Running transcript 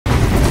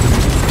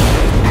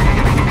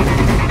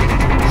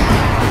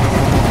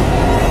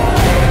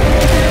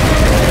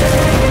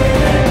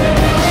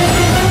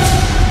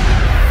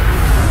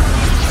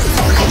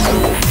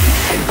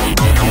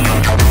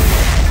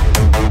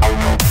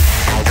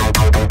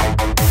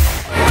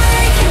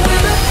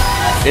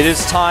It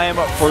is time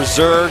for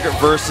Zerg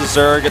versus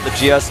Zerg at the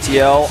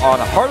GSTL on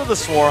Heart of the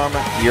Swarm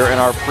here in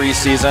our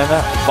preseason.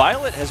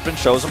 Violet has been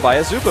chosen by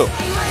AZUBU.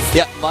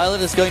 Yeah, Violet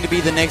is going to be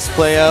the next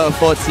player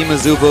for Team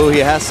AZUBU.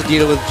 He has to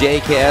deal with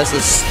JKS, a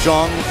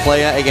strong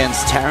player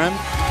against Terran.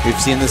 We've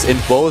seen this in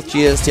both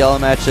GSTL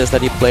matches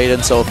that he played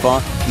in so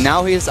far.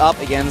 Now he's up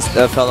against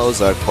a fellow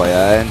Zerg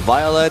player. And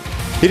Violet,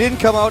 he didn't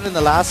come out in the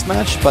last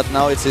match, but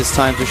now it's his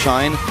time to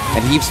shine.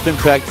 And he's been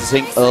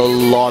practicing a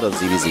lot of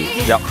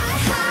ZVZ. Yep.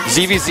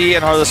 ZVZ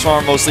and Heart of the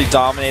Swarm are mostly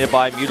dominated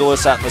by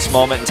Mutalisks at this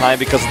moment in time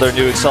because of their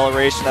new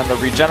acceleration and the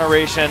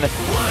regeneration.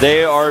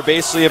 They are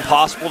basically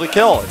impossible to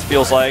kill. It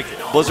feels like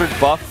Blizzard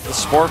buffed the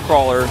Spore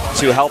Crawler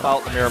to help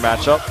out the mirror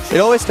matchup. It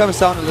always comes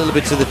down a little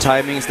bit to the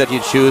timings that you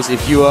choose.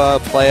 If you are a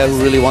player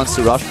who really wants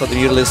to rush for the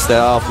Mutalisks,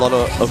 there are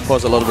of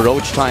course a lot of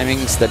Roach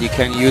timings that you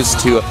can use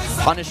to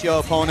punish your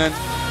opponent.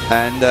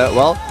 And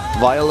well,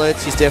 Violet,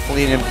 she's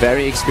definitely a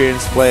very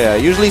experienced player.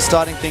 Usually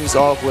starting things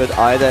off with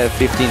either a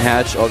 15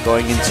 hatch or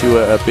going into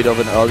a bit of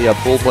an earlier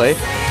pull play.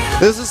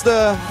 This is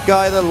the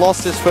guy that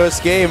lost his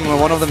first game.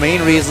 One of the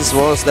main reasons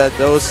was that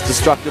those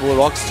destructible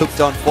rocks took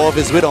down 4 of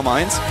his Widow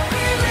Mines.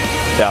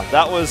 Yeah,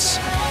 that was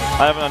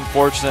kind of an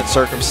unfortunate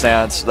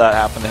circumstance that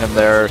happened to him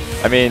there.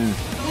 I mean,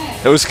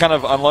 it was kind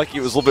of unlucky.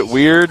 It was a little bit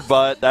weird,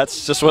 but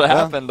that's just what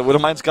happened. The Widow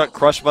Mines got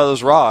crushed by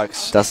those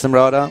rocks. Dustin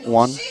Browder,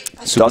 1.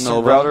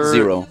 Supernova,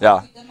 0.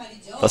 Yeah.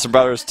 Dustin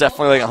Browder is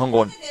definitely like a hung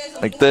one.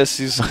 Like this,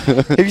 he's...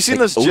 Have you seen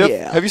this GIF?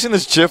 Yeah. Have you seen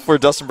this GIF where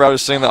Dustin Browder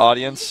is sitting in the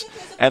audience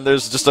and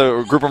there's just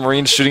a group of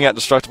Marines shooting at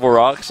destructible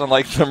rocks, and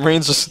like the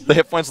Marines, just the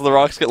hit points of the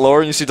rocks get lower,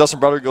 and you see Dustin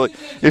Browder go like,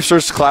 he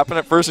starts clapping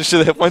at first, you see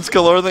the hit points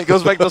get lower, and then he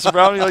goes back to Dustin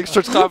Browder, and he like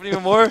starts clapping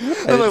even more, and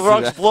then the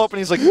rocks blow up, and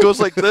he's like, goes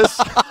like this.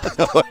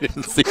 No, I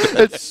didn't see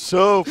that. It's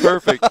so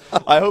perfect.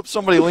 I hope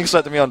somebody links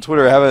that to me on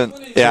Twitter. I haven't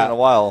seen it in a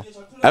while.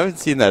 I haven't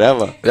seen that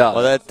ever. Yeah.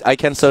 Well, that I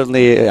can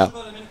certainly, yeah.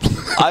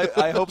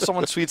 I hope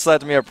someone tweets that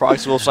to me at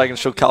Proximate so I can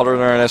show Calder in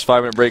our next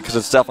 5-minute break, because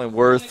it's definitely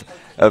worth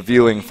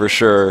viewing for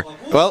sure.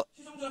 Well,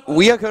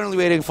 we are currently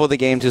waiting for the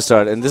game to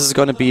start, and this is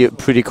going to be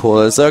pretty cool.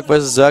 Zerg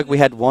versus Zerg, we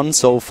had one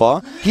so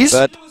far. He's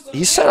set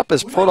up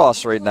as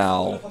Protoss right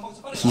now.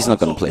 He's not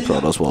going to play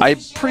Protoss well. I'm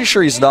pretty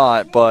sure he's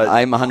not, but...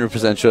 I'm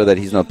 100% sure that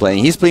he's not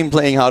playing. He's been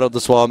playing Heart of the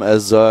Swarm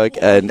as Zerg,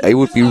 and it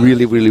would be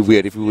really, really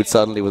weird if we would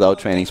suddenly, without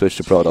training, switch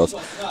to Protoss.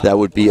 That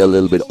would be a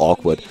little bit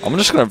awkward. I'm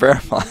just going to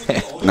verify.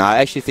 No, I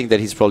actually think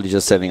that he's probably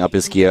just setting up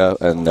his gear,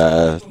 and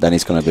then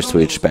he's going to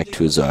switch back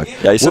to Zerg.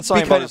 Yeah, he said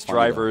something about his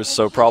drivers,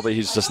 so probably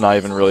he's just not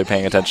even really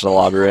paying attention to the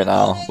lobby right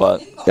now,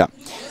 but... Yeah.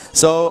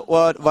 So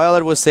what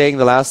Violet was saying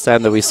the last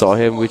time that we saw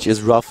him, which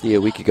is roughly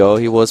a week ago,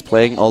 he was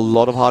playing a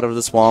lot of Heart of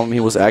the Swarm. He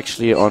was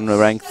actually on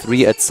rank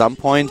 3 at some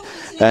point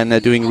and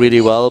doing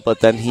really well, but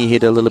then he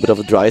hit a little bit of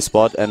a dry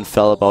spot and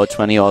fell about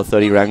 20 or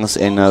 30 ranks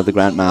in the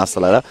Grandmaster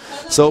ladder.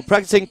 So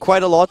practicing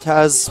quite a lot,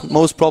 has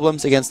most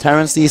problems against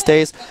Terrans these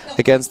days.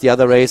 Against the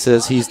other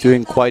races, he's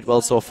doing quite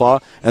well so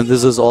far, and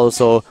this is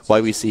also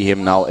why we see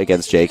him now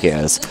against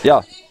JKS.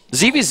 Yeah.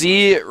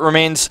 ZVZ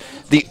remains,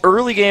 the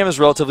early game is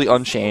relatively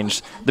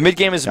unchanged. The mid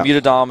game is Muta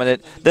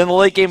dominant. Then the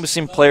late game we've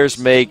seen players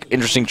make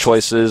interesting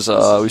choices.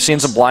 We've seen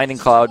some Blinding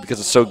Cloud because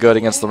it's so good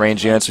against the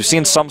range units. We've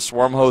seen some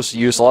Swarm Host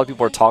use. A lot of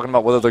people are talking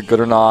about whether they're good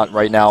or not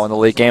right now in the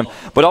late game.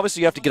 But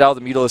obviously you have to get out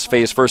of the Mutalisk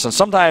phase first, and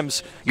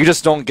sometimes you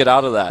just don't get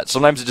out of that.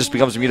 Sometimes it just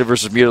becomes Muta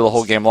versus Muta the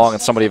whole game long,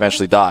 and somebody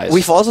eventually dies.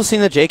 We've also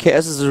seen that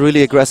JKS is a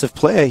really aggressive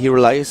player. He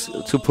relies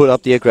to put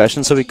up the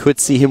aggression, so we could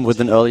see him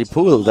with an early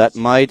pool. That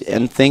might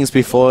end things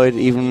before it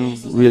even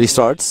really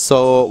starts.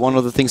 So one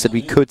of the things that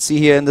we could see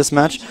here in this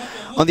match.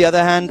 On the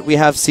other hand, we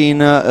have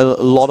seen a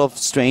lot of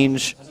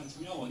strange,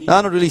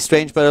 not really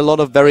strange, but a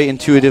lot of very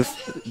intuitive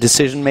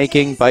decision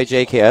making by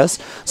JKS.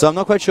 So I'm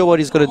not quite sure what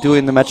he's going to do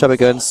in the matchup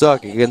against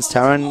Zerg. Against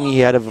Terran, he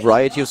had a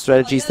variety of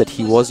strategies that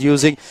he was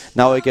using.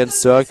 Now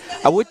against Zerg,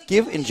 I would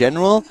give in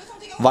general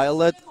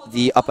Violet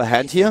the upper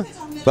hand here.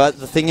 But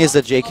the thing is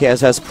that JKS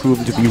has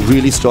proven to be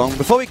really strong.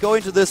 Before we go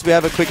into this, we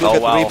have a quick look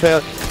at the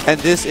replay. And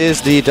this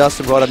is the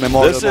Dustin Browder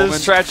memorial moment. This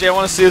is tragedy. I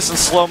want to see this in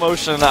slow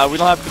motion. We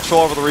don't have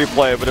control over the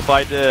replay, but if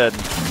I did...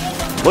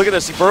 Look at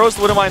this. He burrows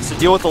the Widow Mines to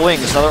deal with the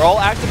Lings. Now they're all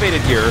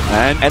activated here.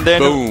 And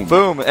then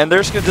boom. And they're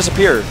just going to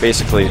disappear,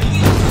 basically.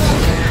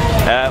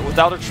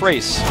 Without a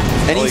trace.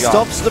 And he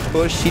stops the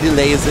push, he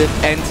delays it,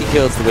 and he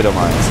kills the Widow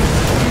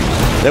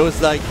Mines. There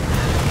was like...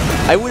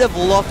 I would have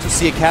loved to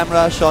see a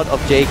camera shot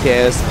of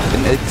JKS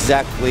in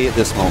exactly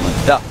this moment.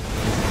 Yeah.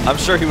 I'm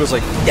sure he was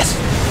like, yes!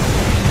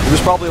 He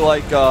was probably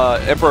like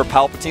Emperor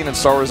Palpatine in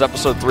Star Wars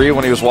Episode 3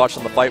 when he was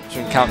watching the fight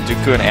between Count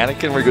Dooku and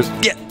Anakin, where he goes,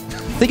 yeah!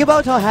 Think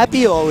about how happy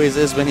he always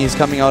is when he's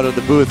coming out of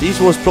the booth. He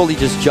was probably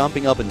just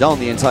jumping up and down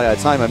the entire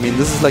time. I mean,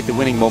 this is like the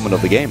winning moment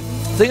of the game.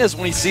 The thing is,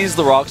 when he sees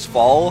the rocks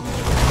fall,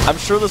 I'm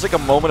sure there's like a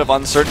moment of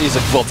uncertainty. He's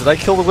like, well, did I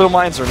kill the Widow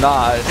Mines or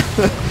not?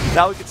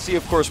 Now we can see,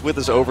 of course, with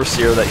his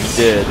Overseer that he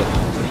did.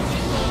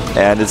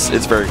 And it's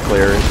very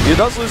clear. He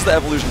does lose the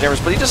evolution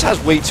damage, but he just has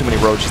way too many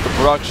roaches. The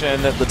production,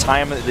 the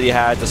time that he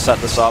had to set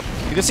this up,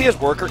 You can see his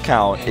worker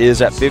count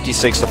is at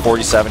 56 to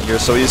 47 here,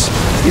 so he's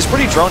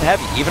pretty drone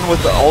heavy. Even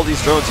with all these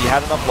drones, he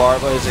had enough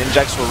larva. His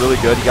injects were really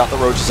good. He got the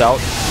roaches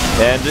out,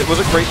 and it was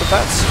a great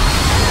defense.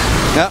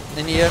 Yeah,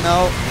 and here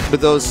now,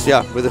 with those,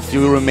 with a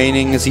few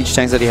remaining siege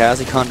tanks that he has,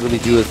 he can't really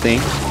do a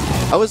thing.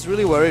 I was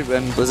really worried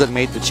when Blizzard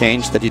made the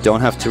change that you don't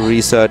have to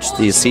research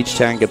the siege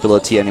tank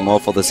ability anymore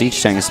for the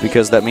siege tanks,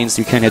 because that means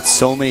you can hit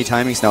so many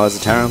timings now as a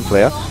Terran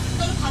player.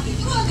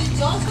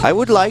 I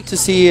would like to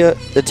see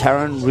the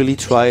Terran really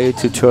try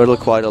to turtle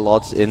quite a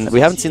lot in... We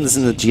haven't seen this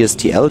in the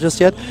GSTL just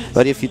yet,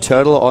 but if you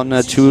turtle on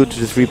 2 to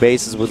 3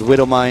 bases with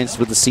Widow Mines,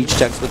 with the siege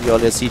tanks, with the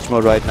earlier siege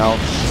mode right now,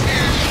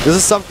 this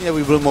is something that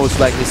we will most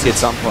likely see at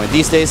some point.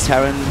 These days,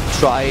 Terran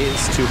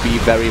tries to be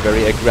very,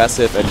 very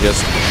aggressive and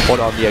just put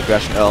on the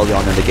aggression early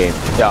on in the game.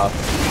 Yeah.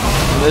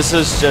 This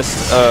is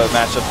just a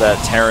matchup that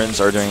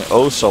Terrans are doing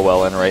oh so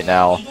well in right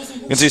now.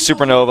 You can see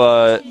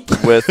Supernova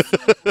with...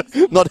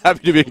 Not happy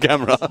to be in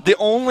camera. The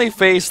only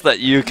face that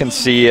you can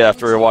see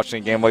after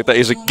watching a game like that,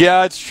 he's like,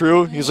 yeah, it's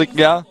true. He's like,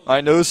 yeah,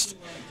 I noticed.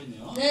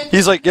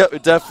 He's like,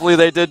 yep, definitely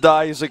they did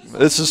die. He's like,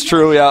 this is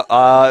true, yeah.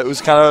 It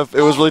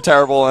was really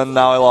terrible, and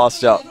now I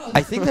lost, yeah.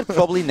 I think that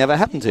probably never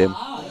happened to him.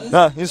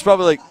 Yeah, he's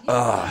probably like,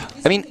 I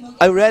mean,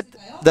 I read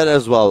that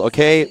as well,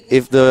 okay?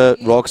 If the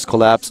rocks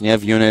collapse and you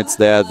have units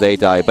there, they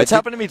die. But it's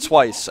happened to me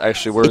twice,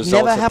 actually, where it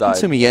never happened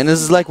to me. And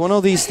this is like one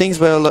of these things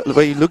where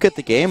you look at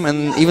the game,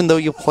 and even though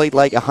you played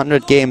like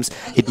 100 games,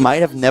 it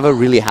might have never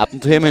really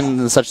happened to him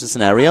in such a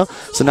scenario.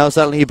 So now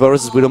suddenly he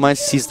burrows his Widow Mines,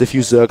 sees the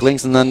few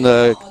Zerglings, and then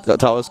the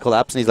towers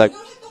collapse, and he's like,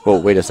 whoa,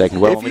 wait a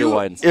second, where want me to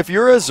widen? If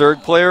you're a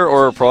Zerg player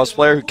or a Pros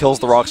player who kills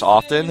the rocks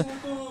often,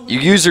 you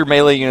use your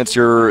melee units,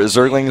 your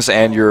Zerglings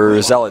and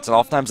your Zealots, and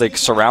oftentimes they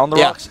surround the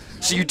rocks.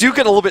 So you do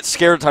get a little bit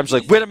scared at times.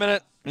 You're like, wait a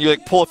minute. And you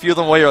like pull a few of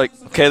them away. You're like,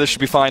 okay, this should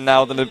be fine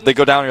now. Then they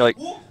go down. And you're like,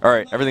 all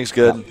right, everything's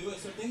good.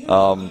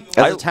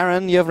 As a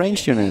Terran, you have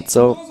ranged units,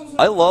 so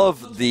I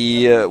love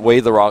the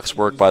way the rocks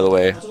work. By the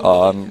way,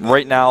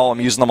 right now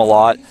I'm using them a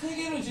lot.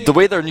 The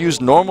way they're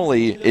used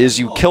normally is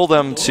you kill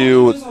them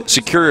to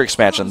secure your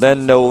expansion.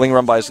 Then no Ling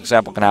Run by this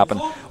example can happen.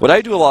 What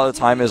I do a lot of the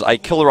time is I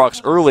kill the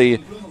rocks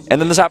early. And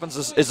then this happens,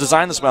 is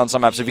designed this way on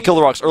some maps. If you kill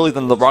the rocks early,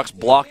 then the rocks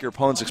block your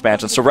opponent's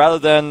expansion. So rather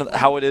than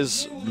how it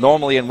is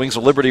normally in Wings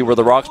of Liberty, where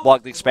the rocks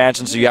block the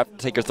expansion, so you have to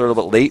take your third a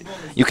little bit late,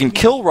 you can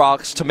kill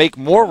rocks to make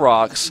more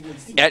rocks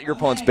at your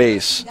opponent's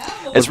base.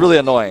 It's really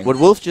annoying. What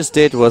Wolf just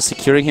did was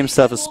securing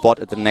himself a spot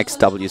at the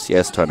next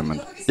WCS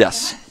tournament.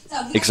 Yes.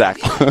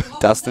 Exactly.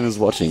 Dustin is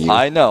watching you.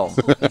 I know.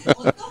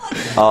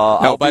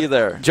 I'll be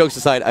there. Jokes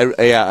aside,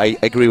 I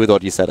agree with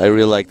what you said. I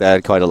really like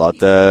that quite a lot.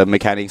 The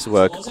mechanics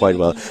work quite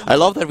well. I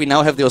love that we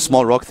now have those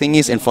small rock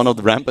thingies in front of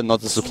the ramp and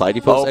not the supply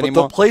depots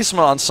anymore. But the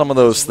placement on some of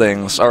those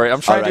things. All right,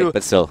 I'm trying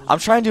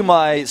to do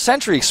my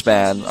sentry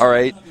expand. All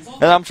right,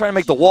 and I'm trying to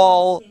make the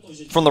wall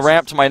from the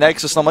ramp to my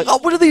Nexus. And I'm like, oh,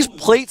 what are these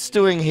plates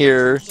doing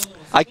here?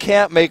 I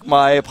can't make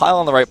my pile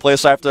in the right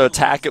place. I have to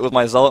attack it with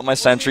my Zealot, my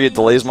Sentry. It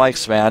delays my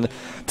expand.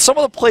 Some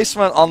of the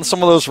placement on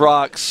some of those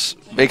rocks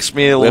makes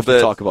me a little bit... We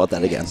have to talk about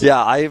that again. Yeah,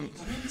 I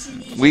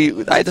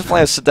definitely have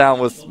to sit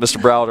down with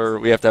Mr. Browder.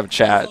 We have to have a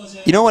chat.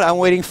 You know what I'm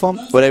waiting for?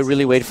 What I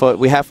really wait for?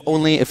 We have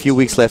only a few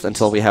weeks left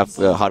until we have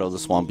Heart of the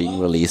Swarm being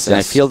released. Yes. And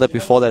I feel that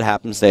before that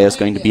happens, there's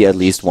going to be at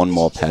least one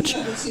more patch.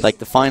 Like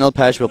the final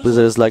patch where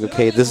Blizzard is like,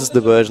 okay, this is the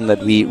version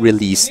that we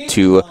released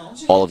to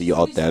all of you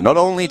out there. Not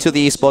only to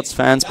the esports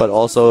fans, but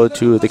also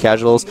to the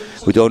casuals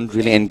who don't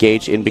really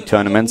engage in big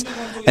tournaments.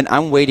 And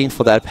I'm waiting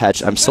for that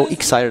patch. I'm so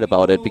excited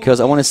about it because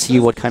I want to see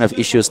what kind of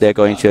issues they're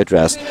going to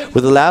address.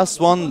 With the last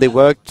one, they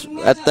worked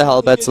at the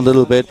Hellbats a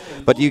little bit,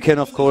 but you can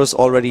of course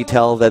already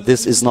tell that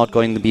this is not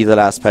going to be the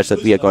last patch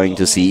that we are going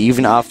to see.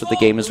 Even after the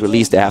game is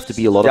released, there have to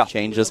be a lot of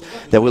changes.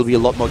 There will be a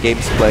lot more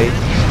games played.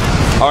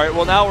 Alright,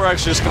 well now we're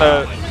actually just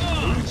gonna...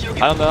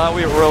 I don't know, now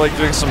we're like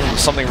doing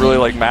something really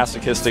like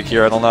masochistic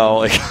here, I don't know,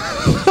 like...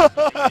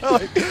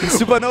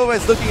 Supernova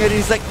is looking at it,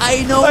 he's like,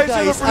 I know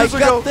guys, I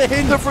got the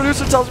hint. The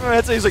producer tells me in my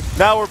headset, he's like,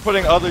 now we're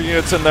putting other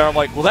units in there. I'm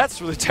like, well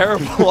that's really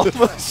terrible,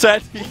 I'm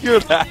sad to hear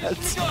that.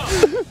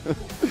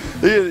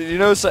 You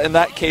notice that in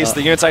that case,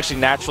 the units actually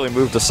naturally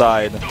moved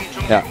aside.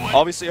 Yeah.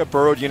 Obviously a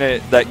burrowed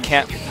unit that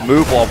can't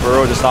move while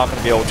burrowed is not going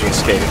to be able to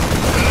escape.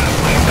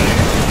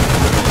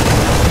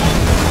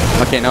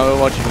 Okay, now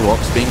we're watching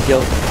rocks being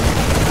killed.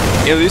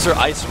 You know, these are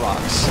ice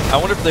rocks. I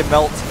wonder if they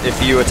melt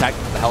if you attack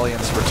the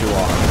Hellions for too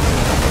long.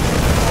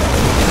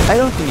 I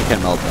don't think you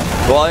can melt them.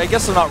 Well, I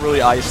guess they're not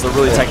really ice. They're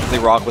really technically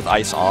rock with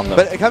ice on them.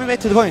 But coming back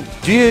to the point,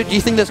 do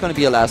you think there's going to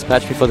be a last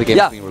patch before the game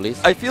is being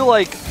released? I feel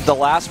like the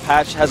last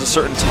patch has a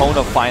certain tone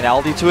of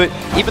finality to it.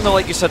 Even though,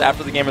 like you said,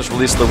 after the game is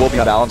released, there will be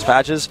balance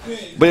patches.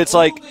 But it's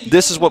like,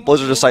 this is what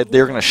Blizzard decided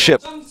they're going to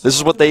ship. This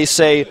is what they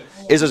say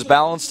is as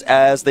balanced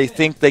as they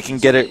think they can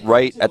get it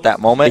right at that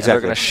moment. Exactly.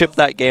 And they're going to ship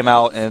that game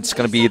out, and it's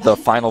going to be the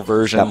final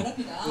version. Yep.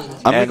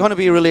 I'm going to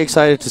be really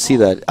excited to see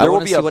that. I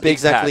want to see what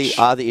exactly patch.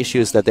 are the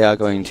issues that they are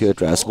going to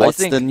address. What's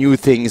the new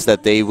things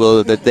that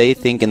they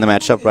think in the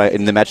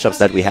matchups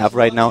that we have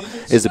right now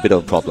is a bit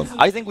of a problem.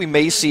 I think we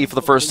may see for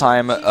the first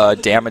time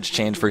damage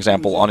change, for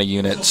example, on a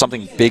unit,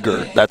 something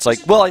bigger. That's like,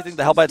 well, I think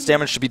the Hellbite's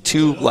damage should be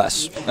 2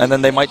 less, and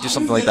then they might do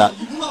something like that.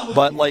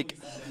 But like,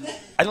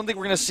 I don't think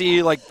we're going to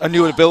see like a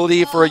new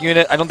ability for a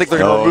unit. I don't think they're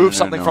going to remove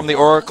something from the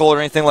Oracle or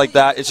anything like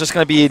that. It's just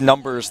going to be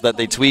numbers that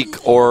they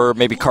tweak, or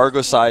maybe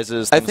cargo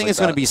sizes. I think it's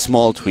going to be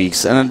small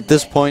tweaks, and at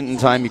this point in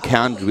time, you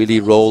can't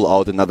really roll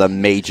out another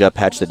major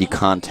patch that you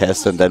can't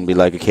test and then be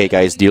like, okay,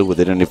 guys, deal with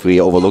it. And if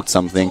we overlooked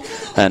something,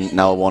 and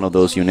now one of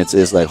those units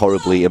is like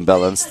horribly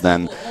imbalanced,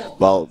 then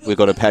well, we're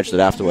going to patch that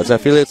afterwards. I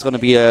feel it's going to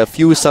be a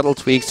few subtle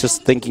tweaks,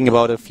 just thinking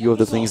about a few of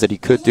the things that you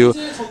could do.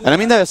 And I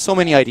mean, there are so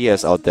many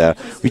ideas out there.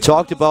 We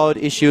talked about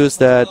issues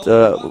that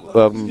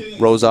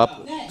rose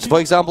up. So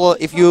for example,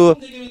 if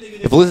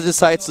Blizzard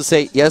decides to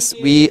say, yes,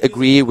 we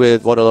agree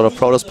with what a lot of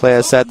Protoss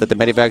players said, that the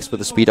Medivacs with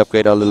the speed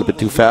upgrade are a little bit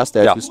too fast,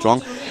 they're too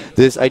strong.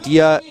 This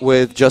idea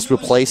with just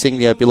replacing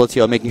the ability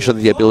or making sure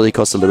that the ability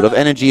costs a little bit of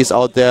energy is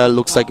out there,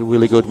 looks like a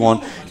really good one.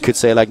 You could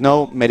say like,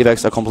 no,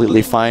 Medivacs are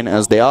completely fine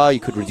as they are.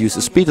 You could reduce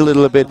the speed a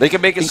little bit. They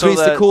can make it increase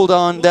so that the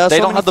cooldown. There are they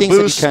so don't many have the things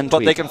boost, that you can but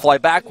tweak. they can fly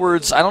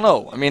backwards. I don't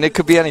know. I mean, it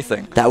could be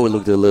anything. That would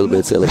look a little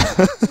bit silly.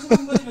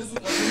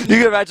 You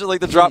can imagine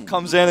like the drop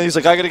comes in and he's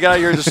like, I gotta get out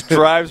of here, and just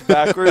drives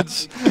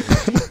backwards.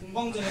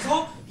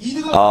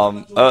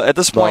 At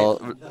this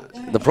point,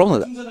 the problem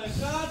with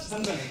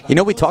that, you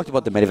know, we talked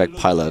about the Medivac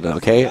pilot,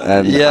 okay?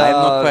 And I'm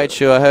not quite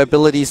sure her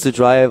abilities to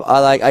drive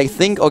are like, I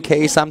think,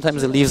 okay,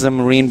 sometimes it leaves a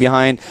Marine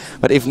behind,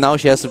 but if now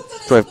she has to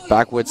drive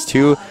backwards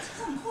too,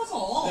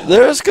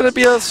 there's going to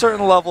be a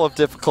certain level of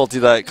difficulty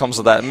that comes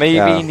with that.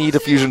 Maybe need a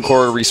fusion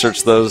core to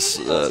research those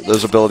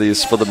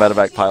abilities for the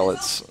Medivac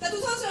pilots.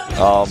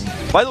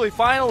 By the way,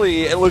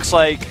 finally, it looks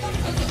like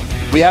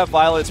we have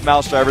Violet's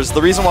mouse drivers.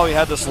 The reason why we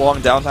had this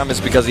long downtime is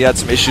because he had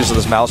some issues with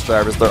his mouse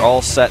drivers. They're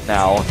all set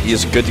now. He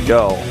is good to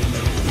go.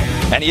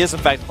 And he is,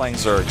 in fact, playing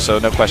Zerg, so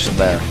no question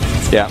there.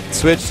 Yeah,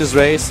 switched his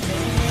race.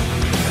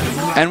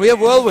 And we have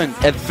Whirlwind,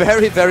 a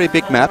very, very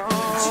big map.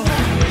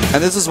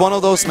 And this is one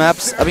of those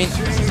maps. I mean,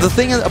 the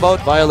thing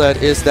about Violet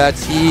is that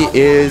he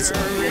is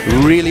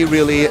really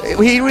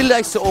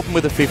likes to open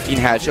with a 15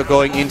 hatch or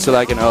going into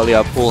like an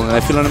earlier pool. And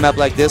I feel on a map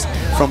like this,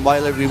 from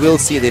Violet, we will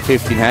see the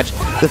 15 hatch.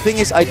 The thing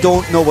is, I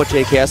don't know what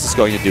JKS is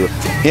going to do.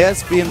 He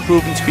has been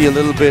proven to be a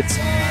little bit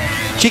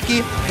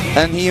cheeky,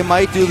 and he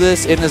might do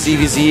this in a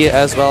ZVZ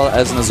as well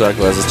as in a Zerg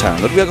versus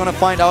Terran. But we are going to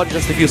find out in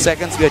just a few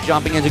seconds. We are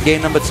jumping into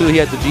game number 2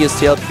 here at the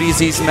GSTL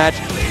Pre-Season match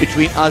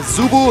between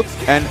AZUBU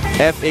and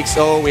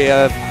FXO. We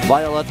have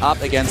Violet up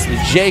against the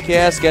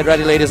JKS. Get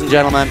ready, ladies and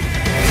gentlemen.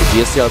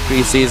 The GSTL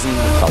Pre-Season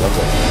Color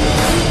War.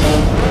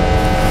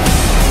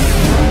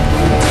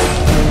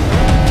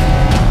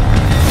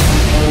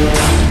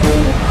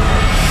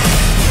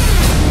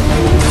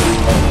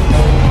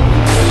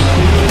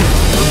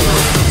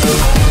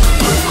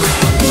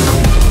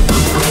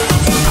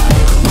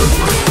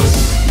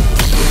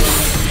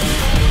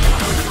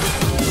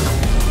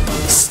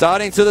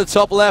 Starting to the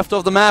top left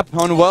of the map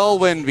on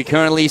Whirlwind, we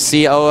currently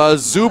see our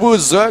AZUBU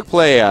Zerg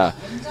player.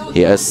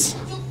 Yes.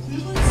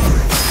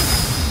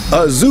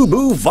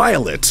 AZUBU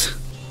Violet.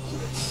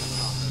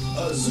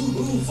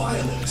 AZUBU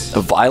Violet.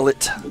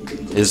 Violet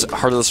is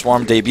Heart of the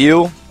Swarm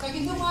debut.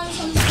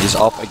 He's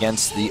up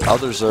against the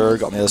other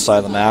Zerg on the other side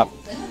of the map.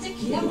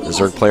 The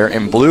Zerg player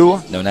in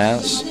blue, known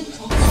as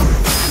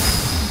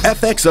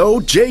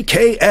FXO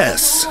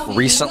JKS.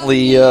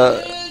 Recently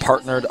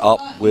partnered up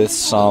with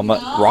some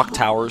rock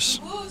towers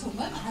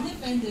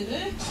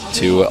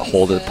to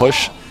hold a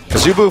push.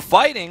 AZUBU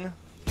fighting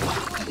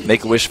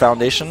Make-A-Wish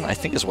Foundation, I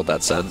think is what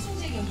that said.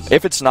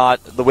 If it's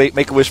not, the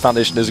Make-A-Wish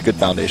Foundation is a good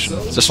foundation.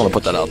 Just want to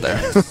put that out there.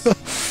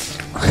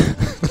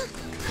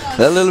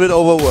 They're a little bit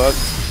overworked,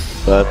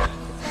 but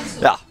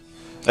yeah.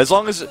 As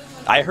long as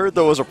I heard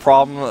there was a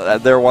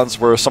problem there once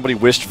where somebody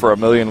wished for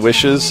 1,000,000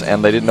 wishes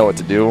and they didn't know what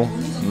to do.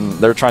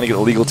 They were trying to get a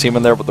legal team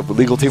in there, but the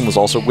legal team was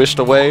also wished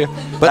away.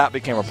 But that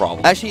became a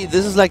problem. Actually,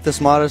 this is like the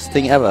smartest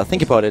thing ever.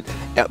 Think about it.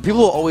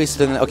 People always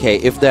think, okay,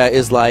 if there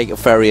is like a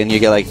fairy and you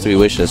get like 3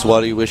 wishes, what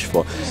do you wish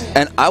for?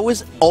 And I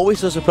was always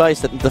so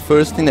surprised that the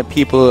first thing that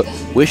people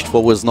wished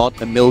for was not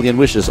 1,000,000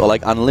 wishes or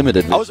like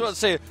unlimited wishes. I was about to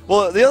say,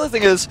 well, the other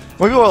thing is,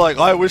 when people are like,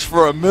 I wish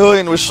for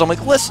 1,000,000 wishes, I'm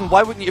like, listen,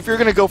 why wouldn't you, if you're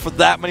going to go for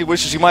that many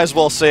wishes, you might as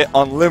well say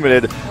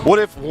unlimited. What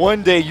if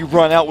one day you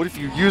run out? What if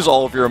you use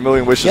all of your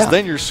 1,000,000 wishes? Yeah.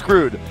 Then you're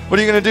screwed. What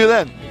are you going to do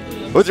then?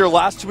 With your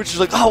last 2 wishes,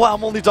 like, oh, wow,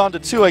 I'm only down to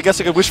 2. I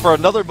guess I could wish for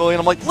another 1,000,000.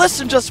 I'm like,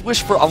 listen, just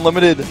wish for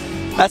unlimited.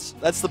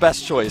 That's the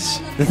best choice.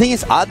 The thing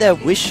is, are there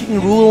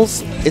wishing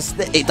rules? Does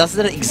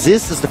that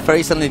exist? Does the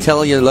fairy suddenly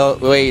tell you,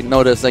 wait,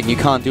 notice, like, you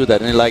can't do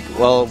that? And you're like,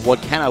 well,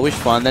 what can I wish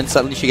for? And then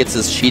suddenly she gets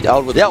this sheet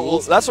out with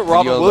rules. Well, that's what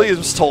Robin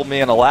Williams told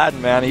me in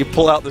Aladdin, man. He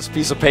pulled out this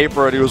piece of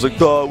paper and he was like,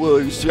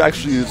 well, you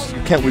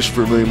can't wish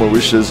for a million more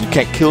wishes. You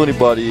can't kill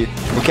anybody.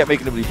 You can't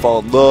make anybody fall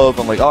in love.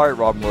 I'm like, all right,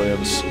 Robin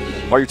Williams,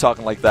 why are you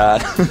talking like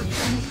that?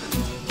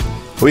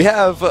 We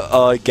have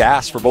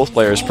gas for both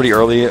players pretty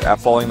early at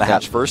following the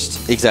hatch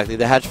first. Exactly,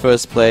 the hatch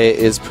first play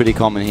is pretty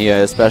common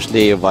here,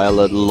 especially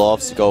Violet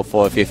loves to go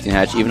for a 15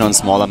 hatch, even on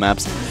smaller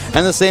maps.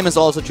 And the same is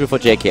also true for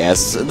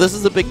JKS. This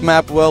is a big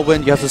map,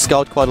 Whirlwind, you have to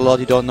scout quite a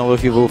lot, you don't know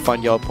if you will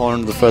find your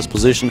opponent in the first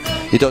position,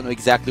 you don't know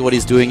exactly what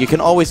he's doing. You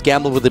can always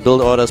gamble with the build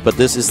orders, but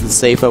this is the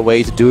safer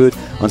way to do it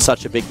on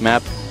such a big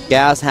map.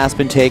 Gas has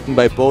been taken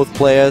by both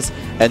players,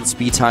 and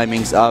speed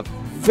timings are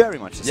very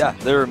much the same.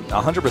 Yeah, they're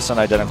 100%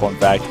 identical in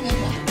fact.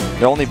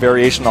 The only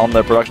variation on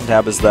the production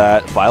tab is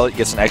that Violet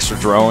gets an extra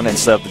drone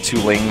instead of the 2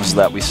 lings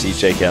that we see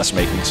JKS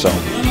making. So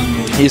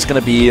he's going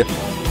to be,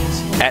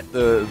 at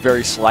the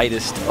very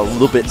slightest, a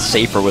little bit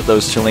safer with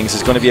those 2 lings.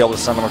 He's going to be able to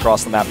send them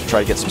across the map to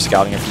try to get some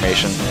scouting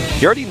information.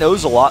 He already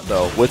knows a lot,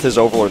 though, with his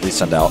Overlord they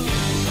send out.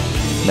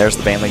 And there's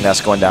the Baneling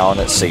Nest going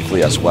down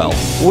safely as well.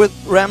 With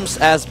ramps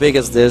as big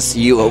as this,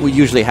 you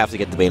usually have to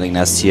get the Baneling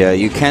Nest here.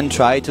 You can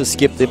try to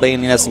skip the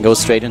Baneling Nest and go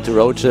straight into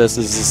roaches.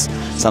 This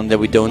is something that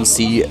we don't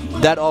see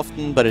that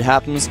often, but it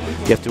happens.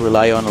 You have to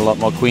rely on a lot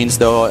more queens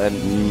though, and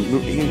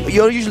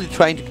you're usually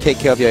trying to take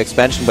care of your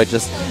expansion by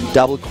just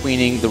double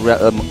queening the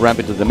ramp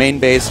into the main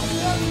base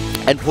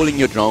and pulling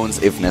your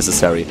drones if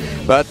necessary.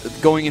 But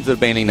going into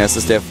the Baneling Nest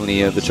is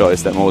definitely the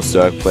choice that most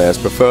players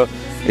prefer.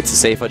 It's a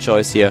safer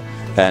choice here.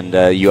 And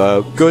you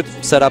are good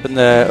set up in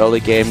the early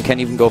game, can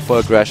even go for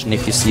aggression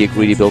if you see a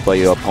greedy build by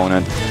your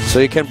opponent. So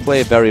you can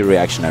play a very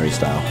reactionary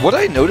style. What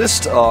I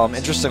noticed,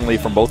 interestingly,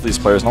 from both of these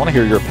players, and I want to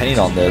hear your opinion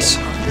on this,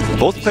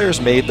 both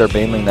players made their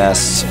Baneling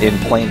Nests in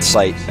plain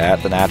sight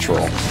at the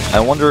natural.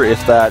 I wonder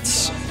if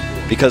that's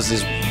because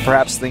he's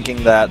perhaps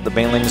thinking that the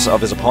Banelings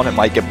of his opponent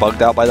might get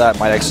bugged out by that,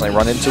 might accidentally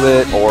run into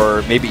it,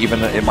 or maybe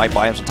even it might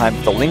buy him some time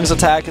if the Lings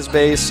attack his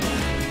base.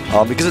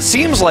 Because it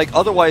seems like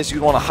otherwise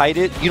you'd want to hide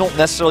it. You don't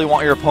necessarily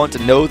want your opponent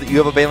to know that you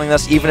have a Baneling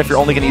Nest, even if you're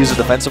only going to use it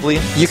defensively.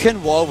 You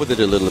can wall with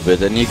it a little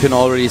bit, and you can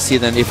already see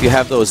then if you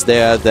have those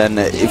there, then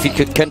if you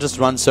can just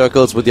run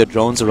circles with your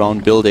drones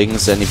around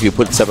buildings, and if you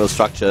put several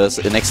structures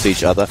next to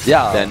each other,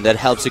 then that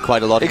helps you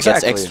quite a lot.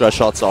 Exactly. It gets extra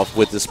shots off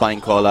with the Spine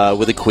Crawler,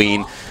 with the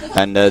Queen,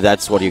 and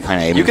that's what you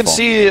kind of aim for. You can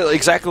see,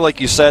 exactly like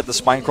you said, the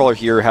Spine Crawler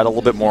here had a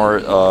little bit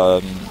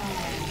more...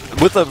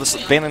 with the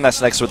Baneling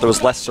Nest next to it, there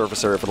was less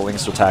surface area for the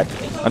Lings to attack.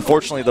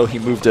 Unfortunately, though, he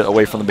moved it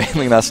away from the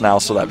Baneling Nest now,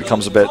 so that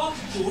becomes a bit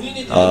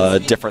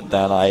different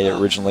than I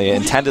originally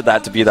intended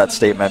that to be that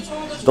statement.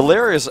 The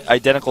layer is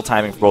identical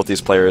timing for both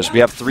these players. We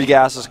have 3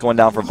 gases going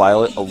down for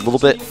Violet a little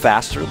bit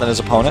faster than his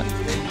opponent.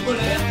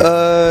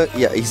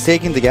 Yeah, he's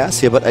taking the gas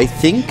here, but I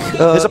think...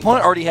 his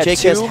opponent already had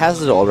JKS 2.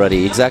 has it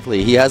already,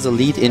 exactly. He has a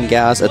lead in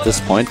gas at this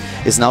point,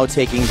 is now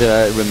taking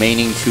the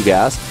remaining 2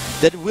 gas.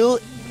 That will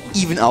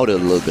even out a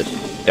little bit.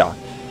 Yeah.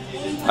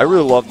 I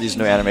really love these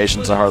new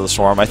animations in Heart of the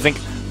Swarm. I think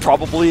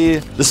probably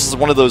this is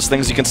one of those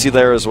things you can see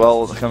there as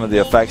well, kind of the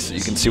effects that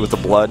you can see with the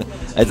blood.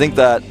 I think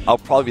that I'll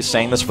probably be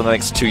saying this for the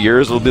next 2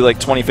 years. It'll be like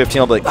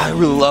 2015, I'll be like, I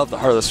really love the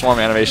Heart of the Swarm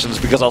animations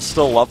because I'll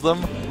still love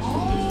them.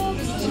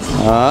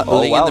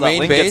 Oh wow, that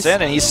Ling gets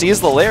in and he sees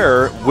the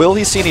lair. Will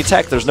he see any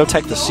tech? There's no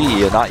tech to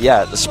see, not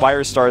yet. The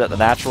Spires start at the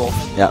natural.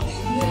 Yeah.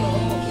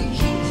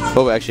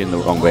 Oh, we're actually in the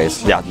wrong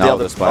base. Yeah, now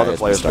the other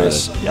player's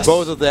base. Yes.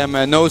 Both of them,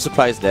 no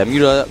surprise there,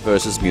 Muta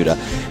versus Muta.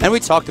 And we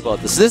talked about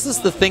this. This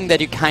is the thing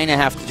that you kind of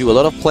have to do. A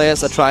lot of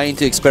players are trying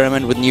to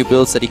experiment with new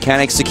builds that you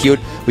can execute.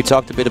 We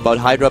talked a bit about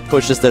Hydra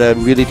pushes that are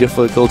really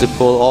difficult to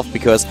pull off,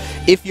 because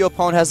if your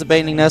opponent has a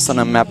Baneling Nest on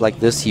a map like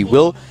this, he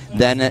will,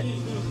 then,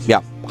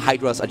 yeah,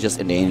 Hydras are just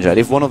endangered.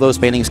 If one of those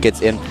Banelings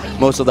gets in,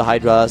 most of the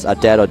Hydras are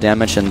dead or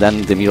damaged, and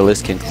then the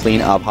Mutalisk can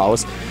clean up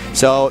house.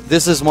 So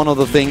this is one of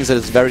the things that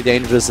is very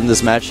dangerous in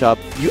this matchup.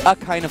 You are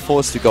kind of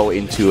forced to go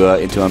into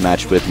a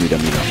match with Muta.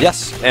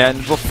 Yes,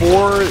 and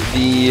before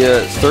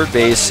the third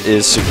base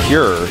is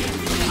secure,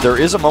 there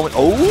is a moment...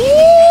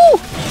 Oh!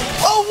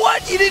 Oh,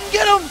 what? You didn't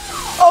get him!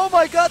 Oh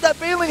my god, that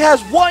Baneling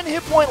has 1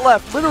 hit point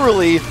left,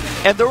 literally.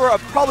 And there were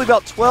probably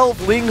about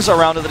 12 Lings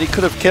around it that he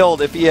could have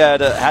killed if he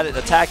had had it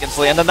attack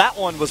instantly. And then that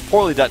one was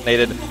poorly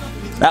detonated.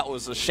 That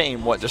was a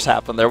shame what just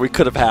happened there. We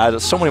could have had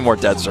so many more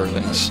dead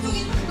Zerglings.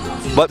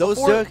 But those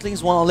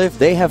Zerglings want to live.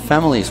 They have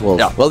families. Well,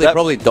 yeah, well, they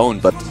probably don't,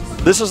 but...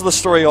 This is the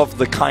story of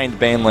the kind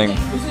Baneling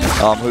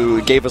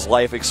who gave his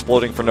life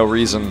exploding for no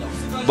reason.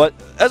 But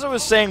as I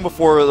was saying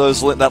before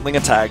that Ling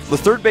attack, the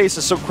third base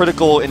is so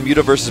critical in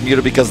Muta versus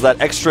Muta because that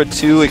extra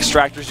 2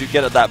 extractors you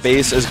get at that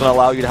base is going to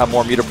allow you to have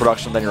more Muta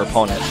production than your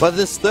opponent. But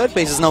this third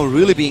base is now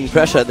really being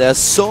pressured. There's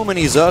so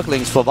many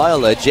Zerglings for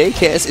Violet.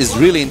 JKS is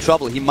really in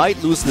trouble. He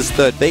might lose this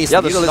third base.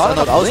 Yeah, there's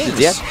not ousted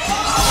yet.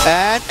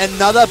 And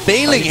another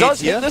Baneling he does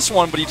hit this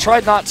one, but he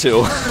tried not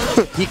to.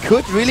 he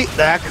could really...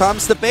 There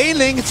comes the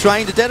Baneling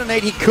trying to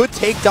detonate. He could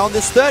take down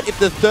this third. If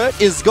the third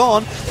is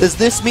gone,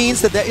 this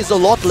means that there is a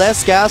lot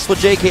less gas for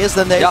JKS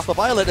than there is for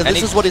Violet. And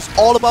this is what it's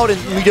all about in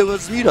Meter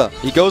vs. Meter.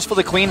 He goes for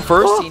the Queen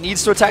first. He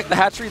needs to attack the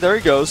hatchery. There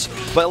he goes.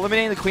 But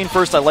eliminating the Queen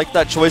first, I like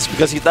that choice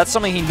because that's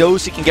something he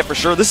knows he can get for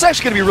sure. This is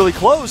actually going to be really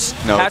close.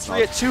 No,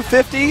 hatchery at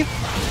 250.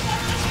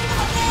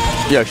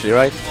 You're actually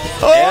right.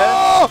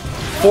 Oh!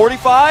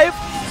 45.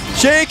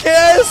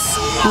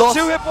 JKS lost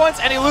 2 hit points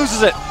and he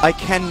loses it. I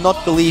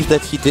cannot believe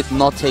that he did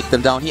not take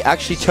them down. He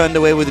actually turned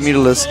away with the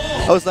Mutalisk.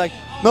 I was like,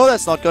 no,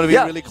 that's not going to be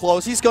really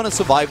close. He's going to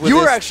survive with this.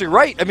 You were actually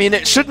right. I mean,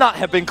 it should not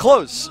have been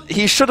close.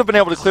 He should have been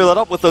able to clear that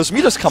up with those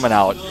Mutas coming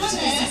out.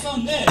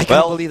 I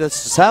can't believe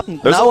this just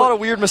happened. There's a lot of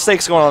weird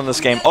mistakes going on in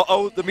this game.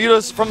 Uh-oh, the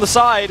Mutas from the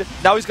side.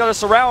 Now he's got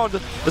us around.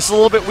 This is a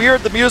little bit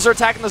weird. The Mutas are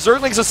attacking the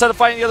Zerglings instead of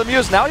fighting the other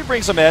Mutas. Now he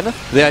brings them in.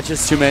 There are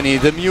just too many.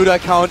 The Muta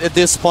count at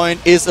this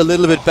point is a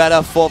little bit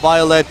better for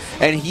Violet,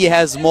 and he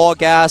has more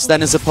gas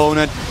than his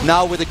opponent.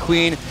 Now with the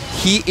Queen,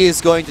 he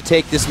is going to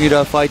take this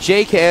Muta fight.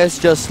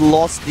 JKS just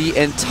lost the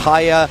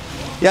entire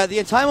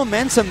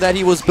momentum that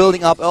he was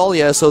building up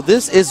earlier. So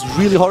this is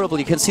really horrible.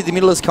 You can see the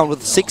Mutalisk count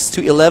with 6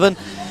 to 11.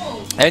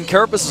 And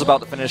Carapace is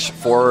about to finish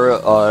for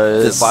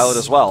Violet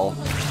as well.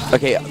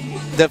 Okay,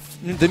 the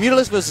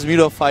Mutalisk versus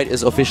Muta fight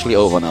is officially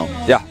over now.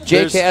 Yeah.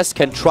 JKS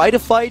can try to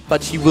fight,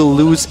 but he will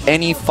lose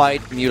any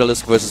fight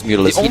Mutalisk versus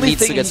Mutalisk. The only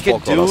thing he can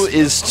do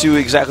is to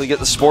exactly get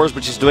the spores,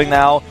 which he's doing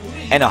now,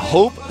 and I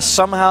hope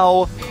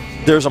somehow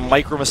there's a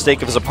micro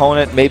mistake of his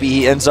opponent. Maybe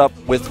he ends up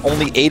with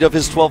only 8 of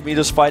his 12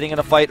 Mutas fighting in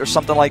a fight or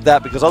something like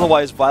that, because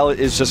otherwise Violet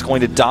is just going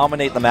to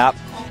dominate the map.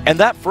 And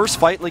that first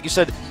fight, like you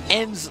said,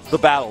 ends the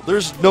battle.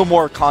 There's no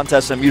more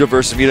contest in Muta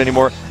versus Muta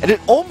anymore, and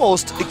it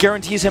almost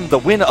guarantees him the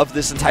win of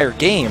this entire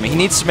game. He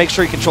needs to make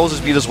sure he controls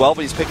his Mutas well,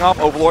 but he's picking off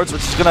Overlords,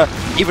 which is going to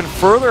even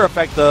further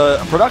affect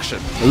the production.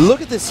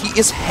 Look at this. He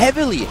is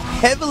heavily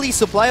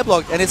supply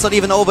blocked, and it's not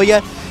even over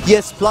yet.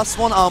 Yes,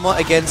 +1 armor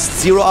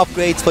against 0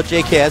 upgrades for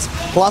JKS.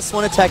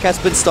 +1 attack has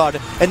been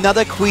started.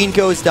 Another Queen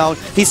goes down.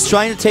 He's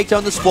trying to take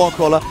down the Spawn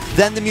Crawler.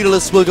 Then the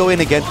Mutalisk will go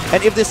in again.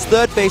 And if this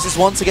third base is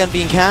once again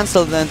being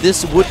cancelled, then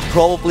this would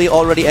probably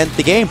already end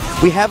the game.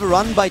 We have a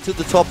run by to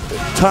the top,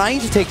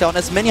 trying to take down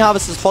as many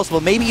harvests as possible,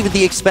 maybe even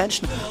the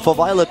expansion for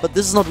Violet, but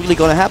this is not really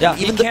going to happen,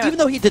 even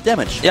though he did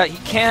damage. Yeah, he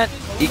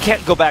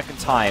can't go back in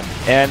time,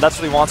 and that's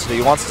what he wants to do.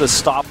 He wants to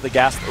stop the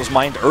gas that was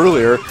mined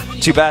earlier.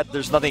 Too bad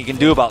there's nothing he can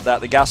do about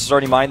that. The gas is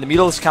already mined. The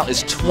Mutalisk count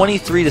is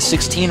 23 to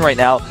 16 right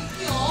now.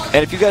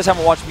 And if you guys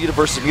haven't watched Muta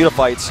versus Muta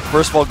fights,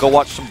 first of all, go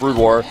watch some Brood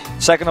War.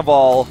 Second of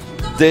all,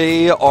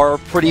 they are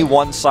pretty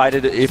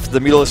one-sided if the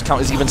Mutalisk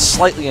count is even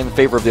slightly in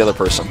favor of the other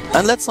person.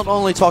 And let's not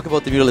only talk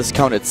about the Mutalisk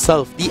count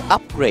itself, the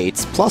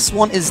upgrades.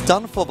 +1 is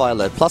done for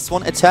Violet.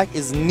 +1 attack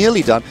is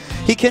nearly done.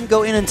 He can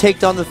go in and take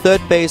down the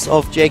third base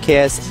of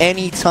JKS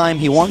anytime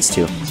he wants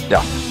to.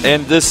 Yeah,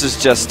 and this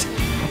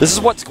is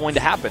what's going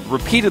to happen.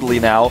 Repeatedly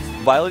now,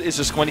 Violet is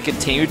just going to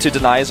continue to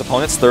deny his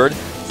opponent's third.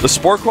 The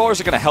Spore Crawlers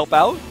are going to help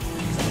out,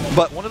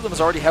 but one of them is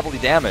already heavily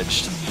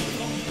damaged.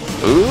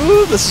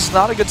 Ooh, this is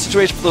not a good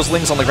situation for those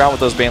Lings on the ground with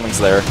those Banelings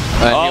there.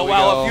 Oh,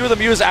 wow, a few of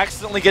the Mutas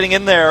accidentally getting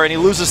in there, and he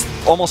loses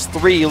almost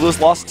 3. He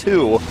lost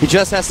 2. He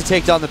just has to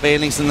take down the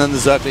Banelings, and then the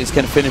Zerglings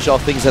can finish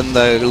off things in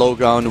the low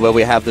ground where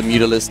we have the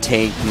Mutalisk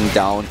taking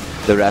down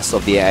the rest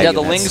of the area. Yeah,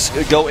 the Lings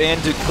go in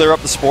to clear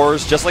up the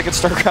spores, just like in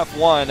StarCraft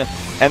 1,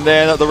 and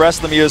then the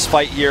rest of the Mutas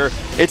fight here.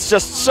 It's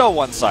just so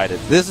one-sided.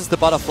 This is the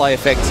butterfly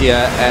effect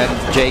here, and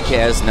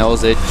JKS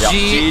knows it. Yep.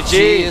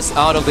 GG is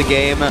out of the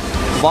game.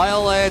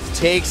 Violet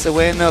takes a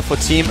win for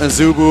Team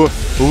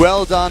AZUBU.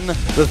 Well done.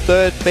 The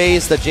third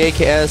base that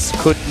JKS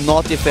could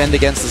not defend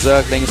against the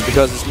Zerglings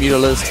because his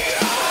Mutalisk.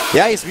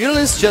 Yeah, his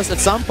Mutalisk just at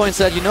some point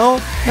said, you know,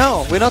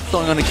 no, we're not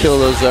going to kill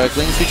those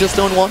Zerglings, we just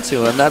don't want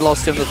to. And that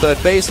lost him the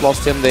third base,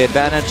 lost him the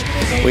advantage.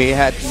 We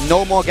had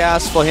no more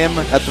gas for him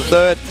at the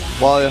third,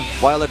 while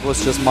Violet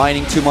was just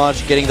mining too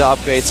much, getting the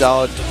upgrades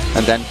out,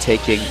 and then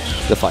taking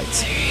the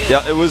fights.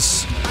 Yeah, it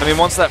was... I mean,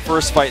 once that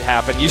first fight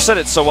happened, you said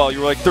it so well.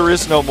 You were like, there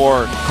is no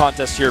more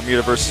contest here,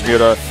 Muta versus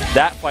Muta.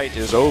 That fight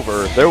is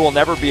over. There will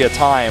never be a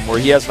time where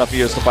he has enough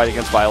Mutas to fight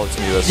against Violet's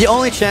Mutas. The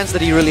only chance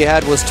that he really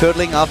had was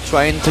turtling up,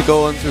 trying to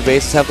go on through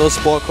bases, have those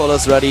Spore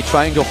Crawlers ready,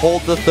 trying to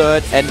hold the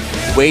third and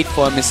wait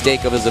for a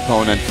mistake of his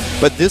opponent.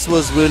 But this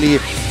was really...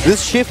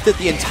 This shifted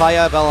the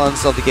entire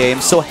balance of the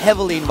game so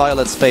heavily in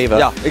Violet's favor.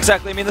 Yeah,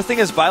 exactly. I mean, the thing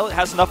is, Violet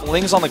has enough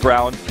Lings on the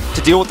ground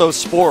to deal with those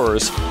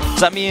spores.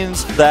 So that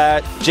means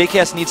that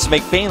JKS needs to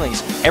make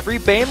Banelings. Every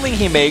Baneling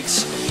he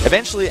makes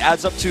eventually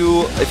adds up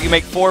to, if you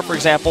make 4, for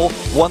example,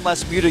 1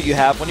 less Muta you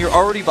have when you're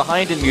already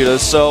behind in Mutas.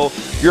 So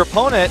your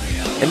opponent,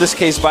 in this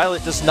case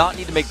Violet, does not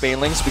need to make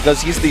Banelings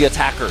because he's the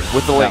attacker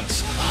with the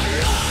Lings.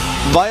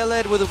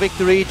 Violet with a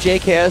victory.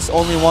 JKS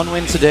only 1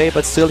 win today,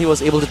 but still he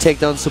was able to take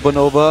down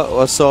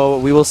Supernova. So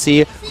we will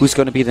see who's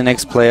going to be the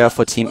next player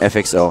for Team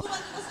FXO.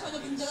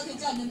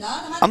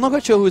 I'm not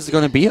quite sure who it's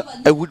going to be.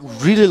 I would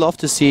really love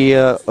to see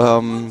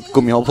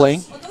Gumiho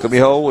playing.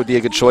 Gumiho would be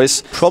a good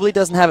choice. Probably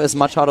doesn't have as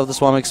much out of the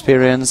Swarm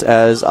experience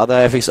as other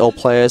FXO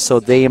players, so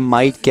they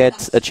might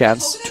get a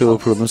chance to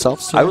prove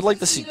themselves. I would like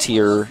to see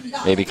Tyr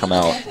maybe come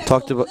out.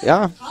 Talked about,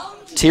 yeah.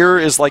 Tyr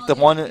is like the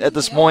one at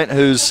this point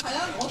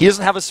he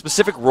doesn't have a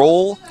specific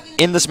role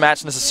in this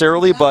match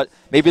necessarily, but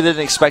maybe they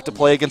didn't expect to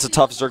play against a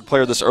tough Zerg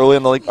player this early,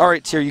 and they're like, all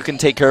right, Tyr, you can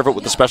take care of it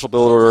with the special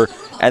build order,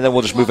 and then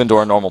we'll just move into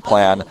our normal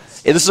plan.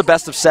 This is a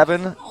best of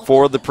 7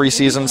 for the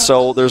preseason,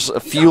 so there's a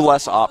few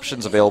less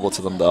options available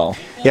to them, though.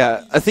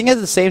 Yeah, I think at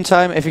the same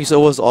time,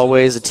 FXO was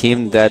always a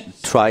team that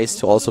tries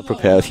to also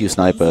prepare a few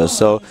snipers.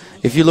 So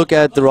if you look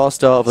at the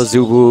roster of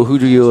AZUBU, who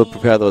do you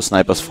prepare those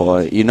snipers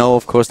for? You know,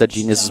 of course, that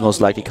Genius is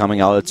most likely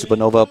coming out.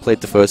 Supernova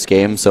played the first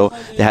game, so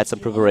they had some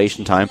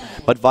preparation time.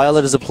 But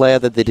Violet is a player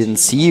that they didn't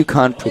see. You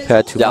can't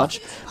prepare too much.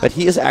 But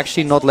he is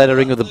actually not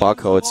lettering with the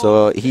barcode,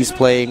 so he's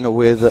playing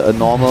with a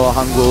normal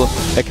Hangul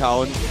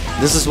account.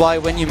 This is why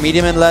when you meet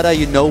him in ladder,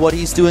 you know what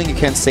he's doing. You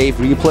can save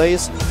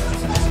replays.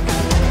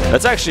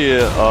 That's actually,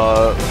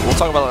 we'll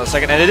talk about that in a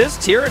second. And it is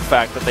Tyr, in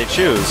fact, that they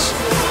choose.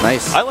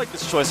 Nice. I like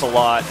this choice a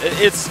lot.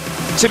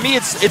 To me,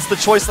 it's the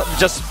choice that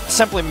just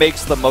simply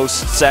makes the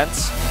most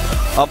sense.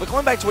 But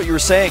going back to what you were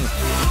saying,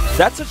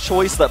 that's a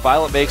choice that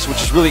Violet makes,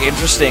 which is really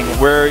interesting,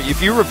 where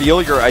if you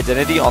reveal your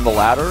identity on the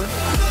ladder,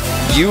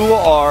 you're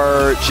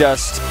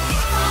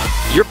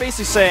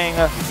basically saying,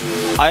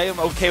 I am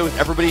okay with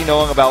everybody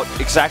knowing about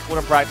exactly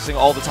what I'm practicing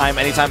all the time,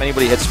 anytime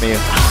anybody hits me.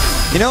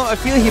 You know, I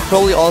feel he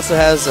probably also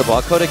has a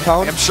barcode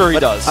account. I'm sure he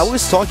does. I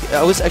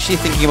was actually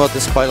thinking about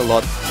this quite a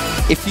lot.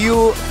 If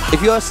you're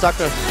a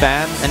StarCraft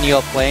fan and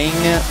you're playing,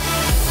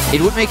 it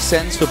would make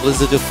sense for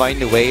Blizzard to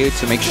find a way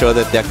to make sure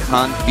that there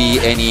can't be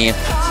any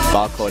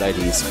barcode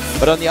IDs.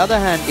 But on the other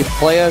hand, if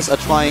players are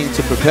trying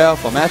to prepare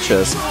for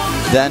matches,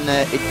 then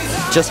it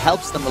just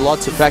helps them a lot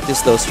to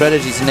practice those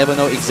strategies. You never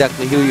know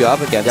exactly who you're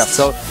up against. Yes.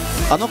 So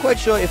I'm not quite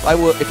sure if I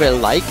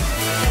like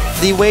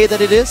the way that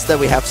it is, that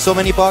we have so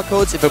many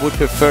barcodes, if I would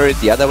prefer it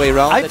the other way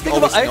around. I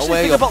actually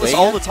think about this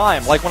all the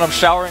time. Like when I'm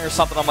showering or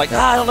something, I'm like,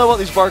 I don't know about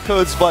these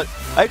barcodes, but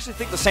I actually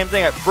think the same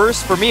thing at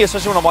first. For me,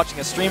 especially when I'm watching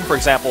a stream, for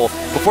example,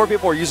 before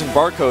people were using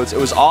barcodes, it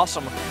was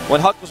awesome. When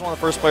Huck was one of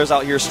the first players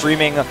out here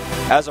streaming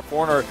as a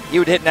foreigner, he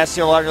would hit an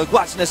ST on the ladder, and you're like,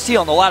 watch an ST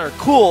on the ladder,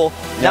 cool.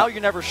 Yeah. Now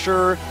you're never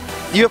sure.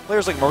 You have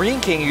players like Marine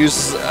King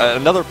uses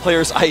another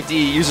player's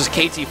ID, uses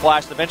KT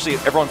Flash, and eventually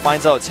everyone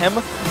finds out it's him,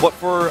 but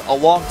for a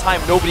long time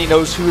nobody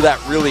knows who that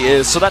really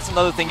is, so that's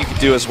another thing you can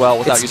do as well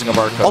without using a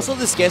barcode. Also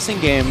this guessing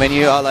game, when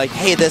you are like,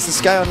 hey, there's this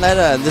guy on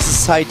ladder, and this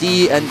is his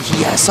ID, and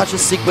he has such a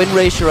sick win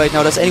ratio right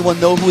now, does anyone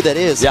know who that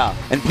is? Yeah.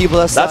 And people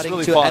are starting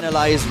really to fun.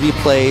 analyze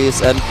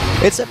replays, and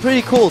it's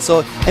pretty cool,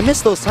 so I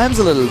miss those times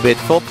a little bit.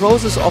 For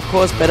pros, it's of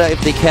course better if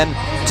they can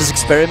just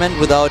experiment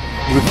without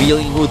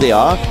revealing who they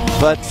are,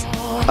 but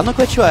I'm not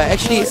quite sure.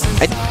 Actually,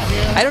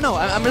 I don't know.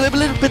 I'm a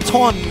little bit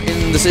torn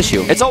in this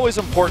issue. It's always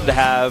important to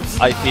have,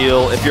 I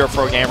feel, if you're a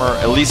pro gamer,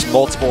 at least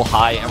multiple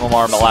high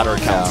MMR ladder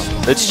accounts.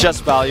 Yeah. It's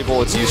just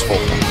valuable. It's useful.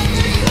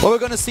 What we're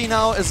going to see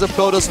now is the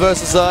Protoss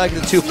versus Zerg.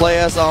 The two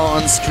players are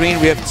on screen.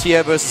 We have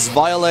Tyr versus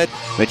Violet.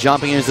 We're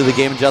jumping into the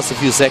game in just a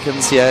few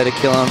seconds here to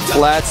Kill on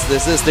Flats.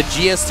 This is the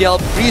GSTL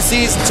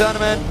Pre-Season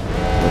tournament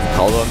with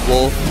Color and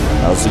Wolf,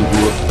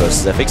 AZUBU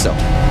versus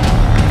FXO.